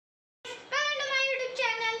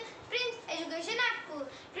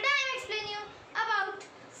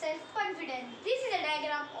Confidence. This is a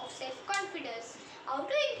diagram of self-confidence. How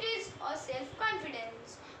to increase our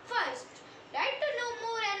self-confidence? First, try to know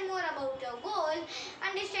more and more about your goal.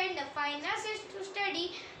 Understand the finances to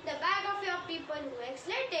study the back of your people who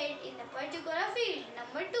excelled in a particular field.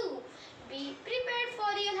 Number 2, be prepared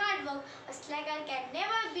for real hard work. A slacker can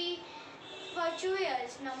never be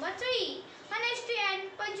virtuous. Number 3, honesty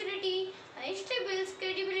and punctuality. Honesty builds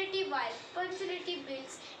credibility while punctuality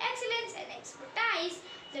builds excellence and expertise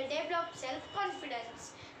that develop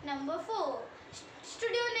self-confidence. Number 4,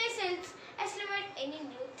 studiousness helps estimate any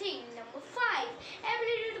new thing. Number 5,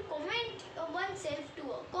 ability to commit oneself to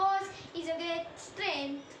a cause is a great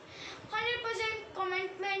strength. 100%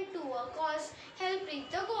 commitment to a cause help reach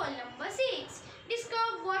the goal. Number 6,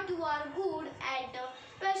 discover what you are good at.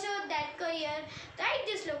 Pursue that career. Write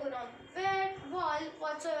this slogan on wall.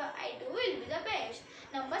 Whatsoever I do will be the best.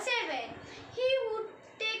 Number 7, he who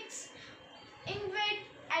takes invite,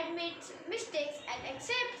 admits mistakes and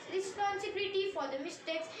accepts responsibility for the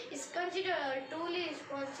mistakes is considered a truly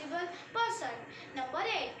responsible person. Number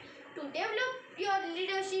 8, to develop your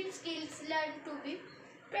leadership skills, learn to be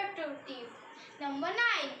productive. Number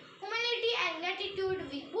 9, humility and gratitude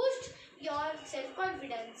will boost your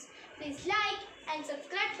self-confidence. Please like and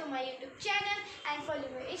subscribe to my YouTube channel and follow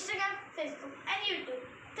me on Instagram, Facebook and YouTube.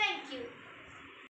 Thank you.